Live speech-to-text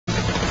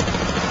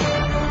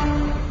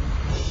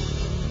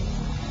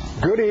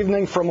Good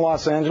evening from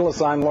Los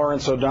Angeles. I'm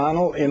Lawrence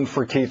O'Donnell, in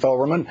for Keith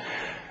Olbermann.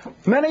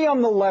 Many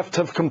on the left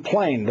have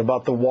complained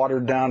about the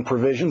watered-down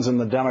provisions in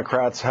the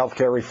Democrats' health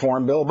care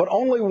reform bill, but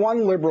only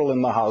one liberal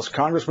in the House,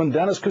 Congressman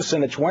Dennis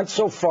Kucinich, went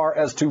so far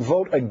as to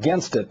vote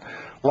against it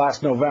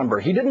last November.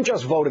 He didn't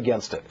just vote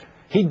against it.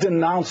 He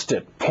denounced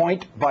it,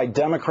 point by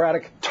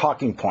Democratic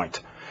talking point.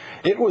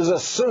 It was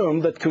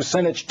assumed that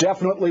Kucinich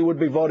definitely would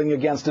be voting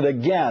against it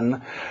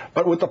again,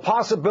 but with the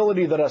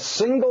possibility that a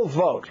single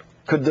vote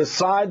could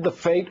decide the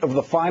fate of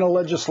the final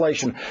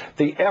legislation,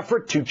 the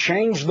effort to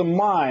change the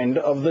mind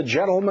of the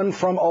gentleman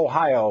from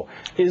Ohio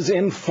is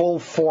in full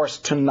force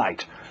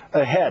tonight.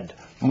 Ahead,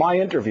 my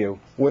interview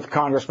with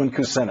Congressman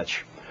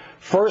Kucinich.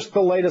 First,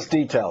 the latest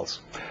details.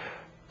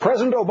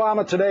 President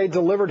Obama today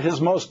delivered his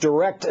most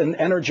direct and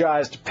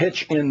energized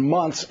pitch in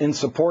months in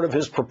support of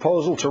his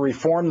proposal to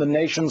reform the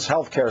nation's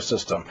health care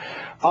system.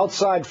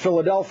 Outside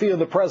Philadelphia,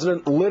 the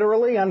president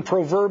literally and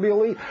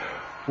proverbially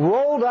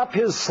rolled up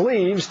his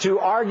sleeves to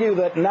argue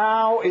that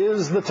now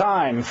is the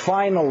time,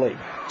 finally,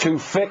 to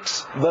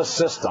fix the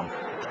system.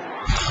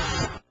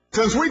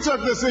 Since we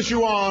took this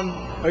issue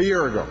on a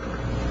year ago,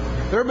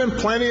 there have been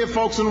plenty of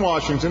folks in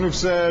Washington who've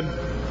said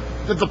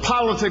that the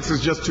politics is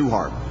just too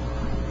hard.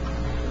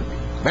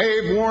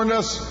 They've warned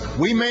us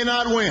we may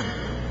not win.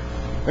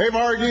 They've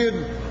argued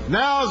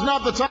now is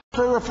not the time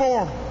for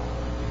reform.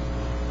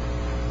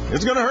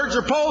 It's going to hurt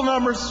your poll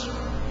numbers.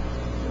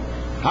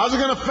 How's it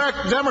going to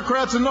affect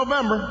Democrats in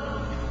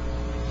November?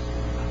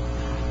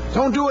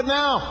 Don't do it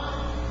now.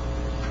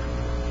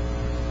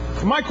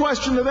 My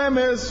question to them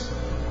is,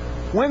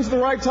 when's the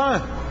right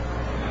time?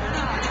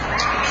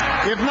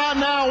 If not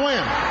now,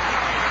 when?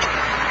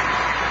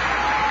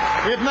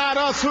 If not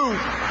us, who?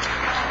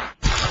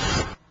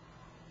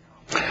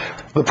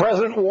 The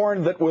president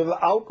warned that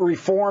without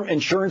reform,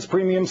 insurance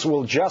premiums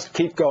will just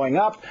keep going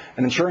up,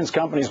 and insurance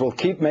companies will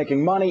keep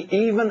making money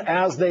even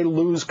as they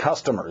lose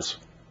customers.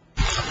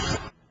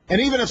 And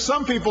even if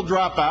some people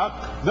drop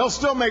out, they'll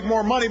still make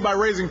more money by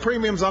raising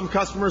premiums on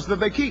customers that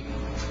they keep.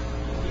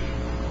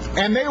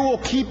 And they will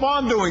keep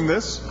on doing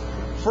this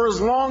for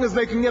as long as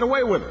they can get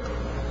away with it.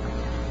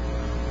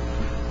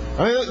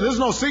 I mean, there's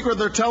no secret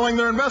they're telling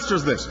their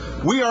investors this.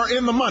 We are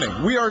in the money.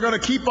 We are going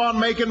to keep on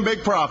making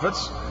big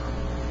profits,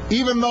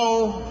 even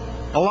though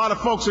a lot of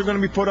folks are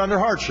going to be put under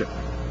hardship.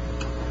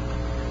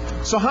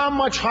 So how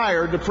much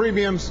higher do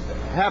premiums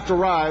have to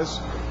rise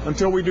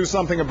until we do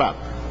something about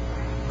it?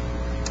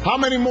 How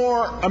many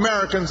more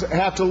Americans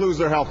have to lose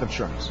their health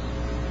insurance?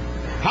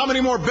 How many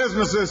more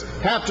businesses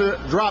have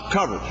to drop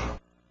coverage?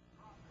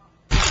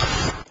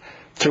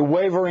 To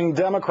wavering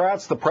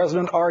Democrats, the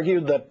president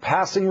argued that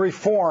passing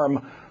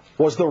reform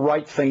was the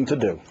right thing to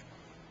do.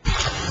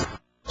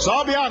 So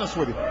I'll be honest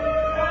with you.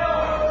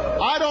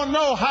 I don't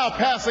know how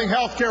passing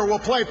health care will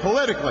play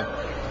politically,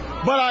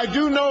 but I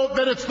do know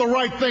that it's the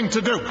right thing to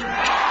do.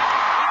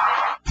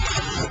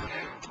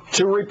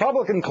 To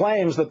Republican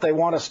claims that they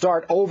want to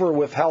start over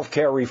with health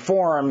care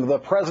reform, the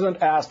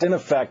president asked, in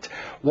effect,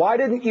 why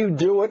didn't you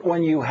do it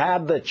when you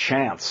had the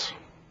chance?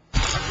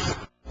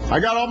 I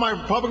got all my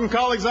Republican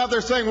colleagues out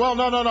there saying, well,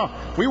 no.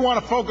 We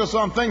want to focus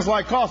on things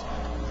like cost.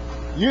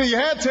 You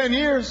had 10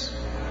 years.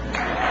 What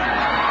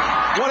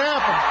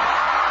happened?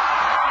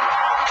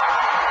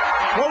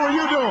 What were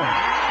you doing?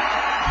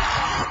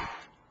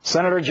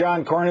 Senator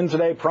John Cornyn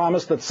today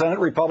promised that Senate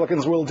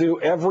Republicans will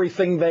do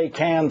everything they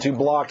can to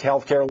block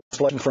health care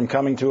legislation from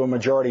coming to a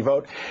majority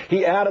vote.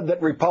 He added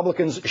that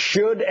Republicans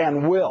should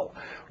and will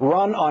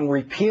run on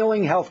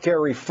repealing health care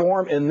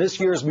reform in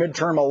this year's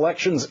midterm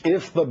elections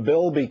if the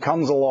bill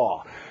becomes a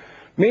law.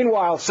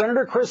 Meanwhile,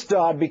 Senator Chris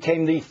Dodd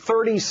became the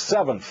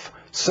 37th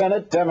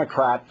Senate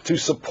Democrat to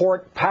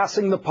support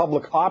passing the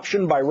public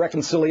option by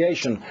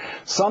reconciliation,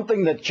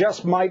 something that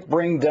just might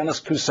bring Dennis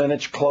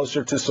Kucinich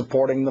closer to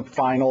supporting the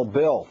final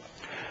bill.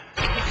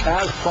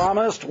 As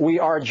promised, we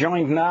are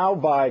joined now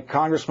by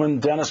Congressman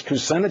Dennis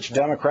Kucinich,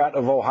 Democrat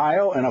of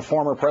Ohio and a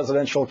former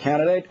presidential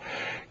candidate.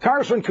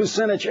 Congressman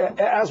Kucinich,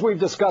 as we've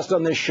discussed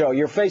on this show,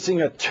 you're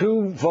facing a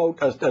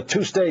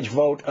two-stage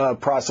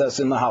vote process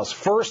in the House.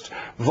 First,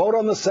 vote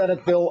on the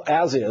Senate bill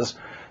as is.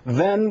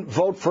 Then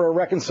vote for a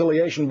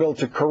reconciliation bill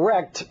to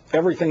correct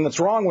everything that's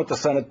wrong with the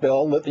Senate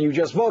bill that you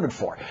just voted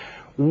for.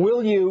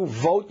 Will you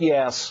vote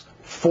yes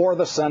for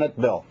the Senate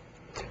bill?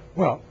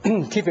 Well,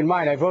 keep in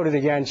mind, I voted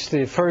against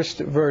the first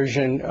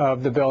version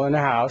of the bill in the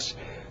House.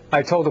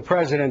 I told the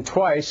president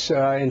twice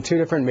in two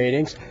different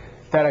meetings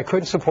that I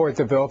couldn't support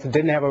the bill if it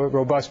didn't have a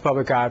robust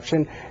public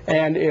option,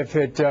 and if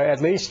it,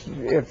 at least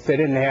if they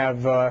didn't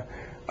have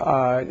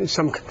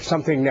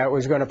something that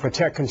was going to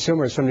protect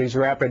consumers from these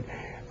rapid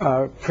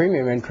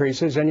premium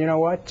increases. And you know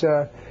what?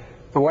 The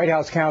White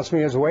House counts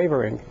me as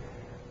wavering.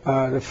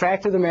 The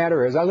fact of the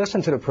matter is, I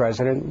listened to the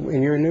president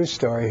in your news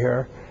story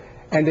here,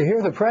 and to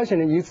hear the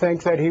president, you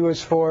think that he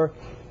was for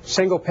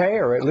single pay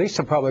or at least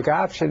a public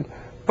option,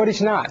 but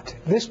he's not.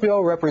 This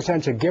bill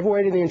represents a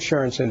giveaway to the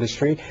insurance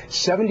industry,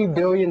 $70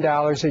 billion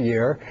a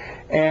year,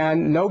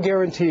 and no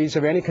guarantees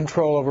of any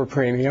control over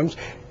premiums,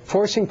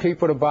 forcing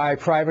people to buy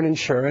private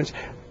insurance,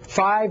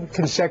 5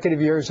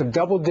 consecutive years of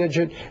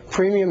double-digit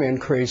premium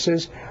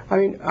increases. I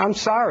mean, I'm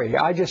sorry.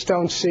 I just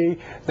don't see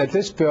that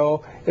this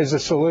bill is a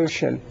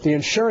solution. The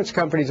insurance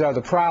companies are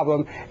the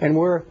problem, and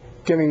we're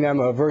giving them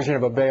a version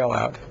of a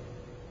bailout.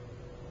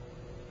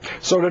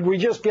 So did we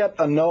just get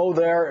a no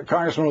there?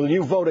 Congressman, will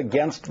you vote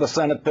against the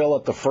Senate bill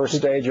at the first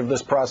stage of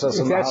this process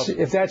in the House?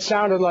 If that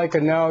sounded like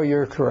a no,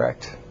 you're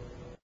correct.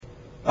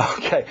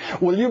 Okay.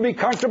 Will you be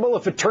comfortable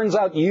if it turns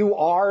out you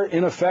are,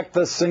 in effect,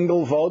 the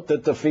single vote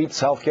that defeats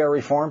health care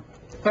reform?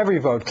 Every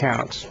vote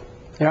counts.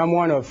 And I'm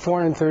one of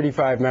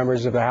 435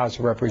 members of the House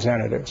of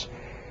Representatives.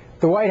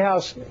 The White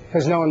House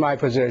has known my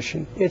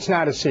position. It's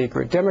not a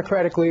secret.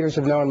 Democratic leaders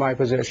have known my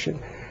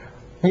position.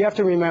 You have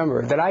to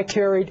remember that I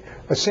carried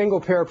a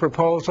single-payer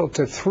proposal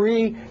to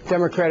 3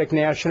 Democratic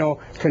National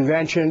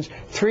Conventions,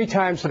 3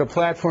 times to the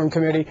Platform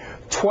Committee,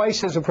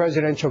 twice as a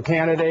presidential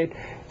candidate.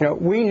 You know,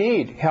 we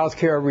need health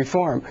care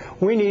reform.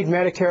 We need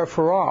Medicare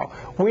for all.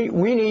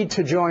 We need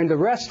to join the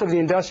rest of the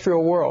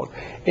industrial world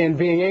in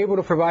being able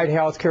to provide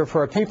health care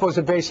for our people as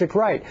a basic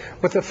right.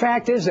 But the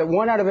fact is that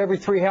 1 out of every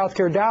 3 health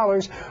care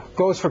dollars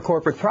goes for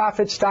corporate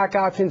profits, stock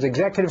options,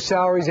 executive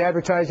salaries,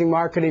 advertising,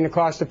 marketing, the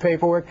cost of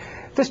paperwork.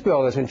 This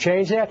bill doesn't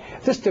change that.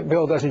 This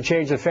bill doesn't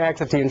change the fact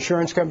that the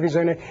insurance companies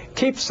are going to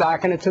keep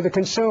stocking it to the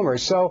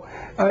consumers. So,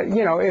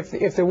 you know,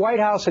 if the White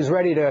House is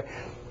ready to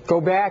go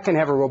back and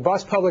have a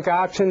robust public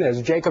option,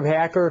 as Jacob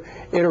Hacker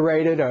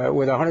iterated,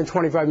 with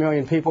 125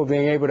 million people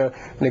being able to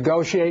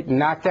negotiate and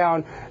knock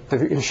down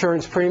the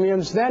insurance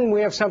premiums, then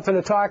we have something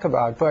to talk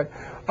about. But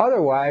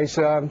otherwise,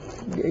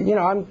 you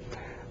know,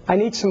 I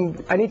need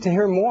to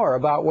hear more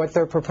about what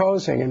they're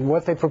proposing, and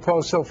what they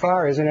proposed so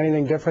far isn't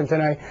anything different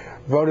than I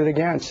voted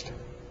against.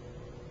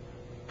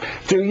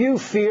 Do you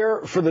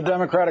fear for the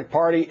Democratic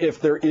Party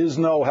if there is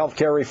no health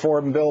care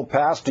reform bill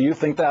passed? Do you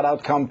think that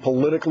outcome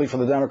politically for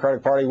the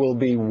Democratic Party will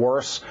be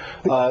worse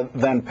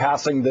than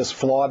passing this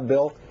flawed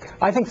bill?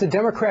 I think the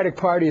Democratic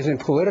Party is in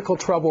political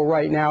trouble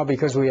right now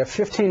because we have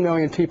 15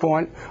 million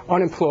people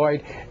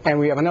unemployed, and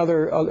we have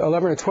another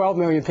 11 or 12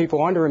 million people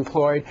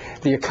underemployed.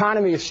 The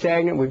economy is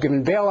stagnant. We've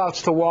given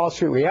bailouts to Wall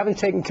Street. We haven't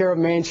taken care of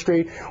Main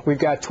Street. We've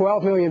got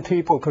 12 million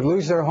people who could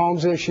lose their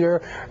homes this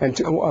year, and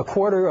a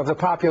quarter of the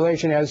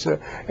population is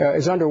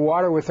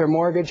underwater with their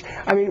mortgage.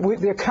 I mean,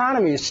 the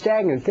economy is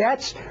stagnant.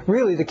 That's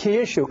really the key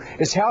issue.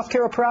 Is health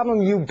care a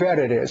problem? You bet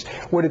it is.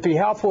 Would it be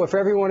helpful if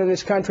everyone in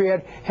this country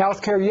had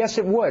health care? Yes,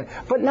 it would.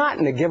 But not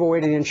in a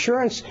giveaway to the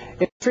insurance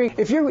industry.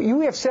 If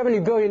you have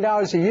 $70 billion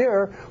a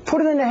year,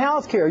 put it into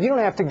health care. You don't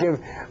have to give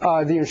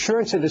the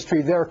insurance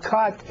industry their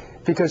cut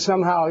because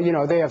somehow, you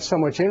know, they have so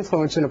much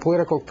influence in the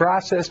political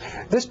process.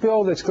 This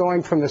bill that's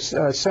going from the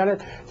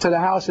Senate to the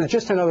House is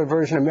just another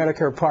version of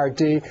Medicare Part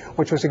D,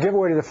 which was a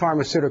giveaway to the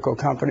pharmaceutical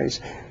companies.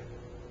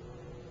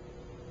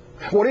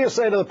 What do you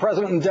say to the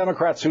President and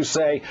Democrats who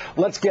say,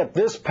 let's get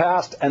this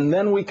passed and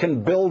then we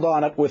can build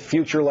on it with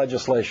future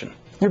legislation?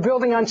 You're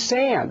building on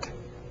sand.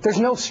 There's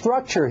no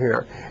structure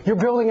here. You're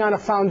building on a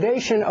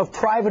foundation of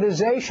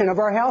privatization of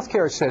our health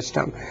care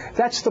system.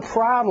 That's the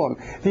problem.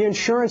 The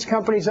insurance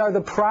companies are the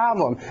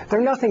problem.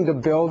 They're nothing to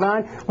build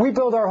on. We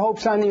build our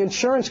hopes on the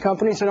insurance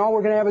companies, and all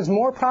we're going to have is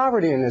more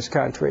poverty in this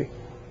country.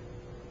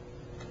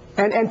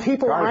 And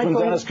people aren't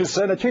going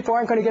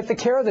to get the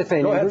care that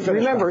they need.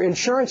 Remember,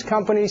 insurance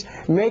companies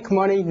make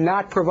money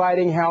not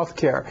providing health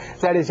care.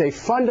 That is a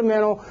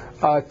fundamental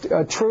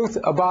truth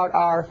about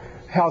our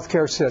health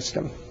care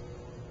system.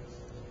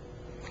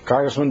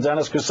 Congressman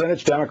Dennis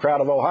Kucinich, Democrat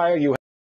of Ohio.